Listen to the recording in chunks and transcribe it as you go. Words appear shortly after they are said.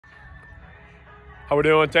How we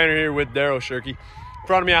doing? Tanner here with Daryl Shirky. In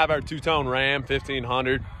front of me I have our two-tone Ram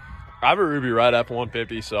 1500. I have a Ruby Red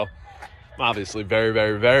F-150, so I'm obviously very,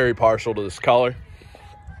 very, very partial to this color.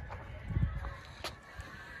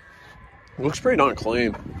 Looks pretty darn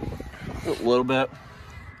clean. A little bit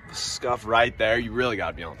scuff right there. You really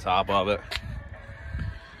got to be on top of it.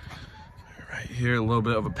 Right here, a little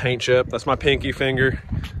bit of a paint chip. That's my pinky finger.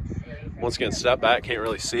 Once again, step back, can't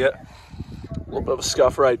really see it. A little bit of a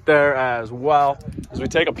scuff right there as well. As we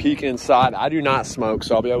take a peek inside, I do not smoke,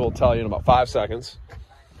 so I'll be able to tell you in about 5 seconds.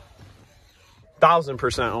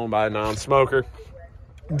 1000% owned by a non-smoker.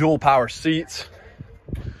 Dual power seats.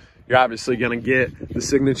 You're obviously gonna get the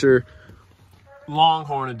signature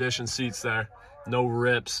Longhorn edition seats there. No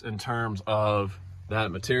rips in terms of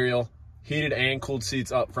that material. Heated and cooled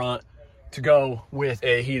seats up front to go with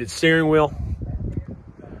a heated steering wheel.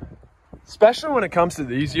 Especially when it comes to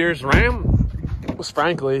these years, Ram was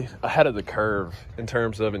frankly ahead of the curve in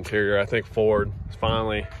terms of interior. I think Ford is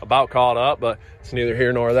finally about caught up, but it's neither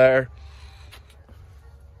here nor there.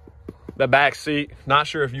 The back seat, not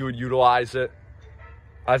sure if you would utilize it.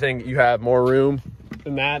 I think you have more room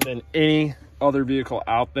in that than any other vehicle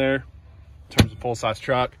out there in terms of full-size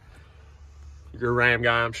truck. If you're a Ram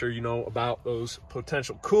guy, I'm sure you know about those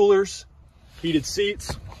potential coolers, heated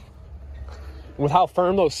seats. With how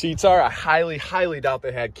firm those seats are, I highly, highly doubt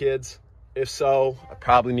they had kids. If so, I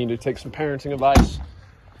probably need to take some parenting advice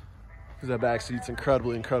because that back seat's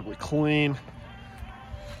incredibly, incredibly clean.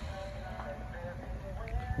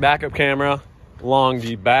 Backup camera along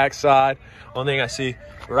the back side. One thing I see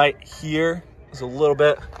right here is a little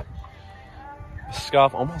bit of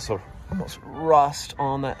scuff, almost rust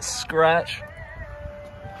on that scratch.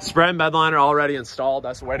 Spread and bed liner already installed.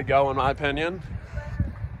 That's the way to go in my opinion.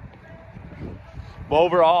 But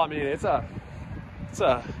overall, I mean, it's a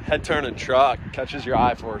head-turning truck. Catches your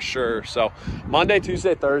eye for sure. So Monday,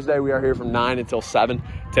 Tuesday, Thursday, we are here from 9 until 7,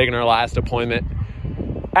 taking our last appointment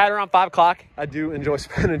at around 5 o'clock. I do enjoy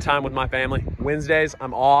spending time with my family. Wednesdays,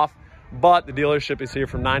 I'm off, but the dealership is here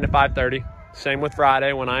from 9 to 5:30. Same with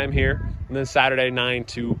Friday when I am here, and then Saturday, 9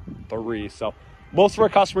 to 3. So most of our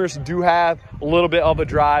customers do have a little bit of a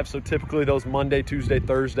drive, so typically those Monday, Tuesday,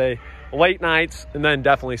 Thursday, late nights, and then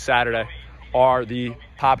definitely Saturday are the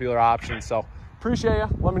popular options. So appreciate you.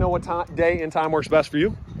 Let me know what day and time works best for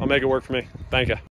you. I'll make it work for me. Thank you.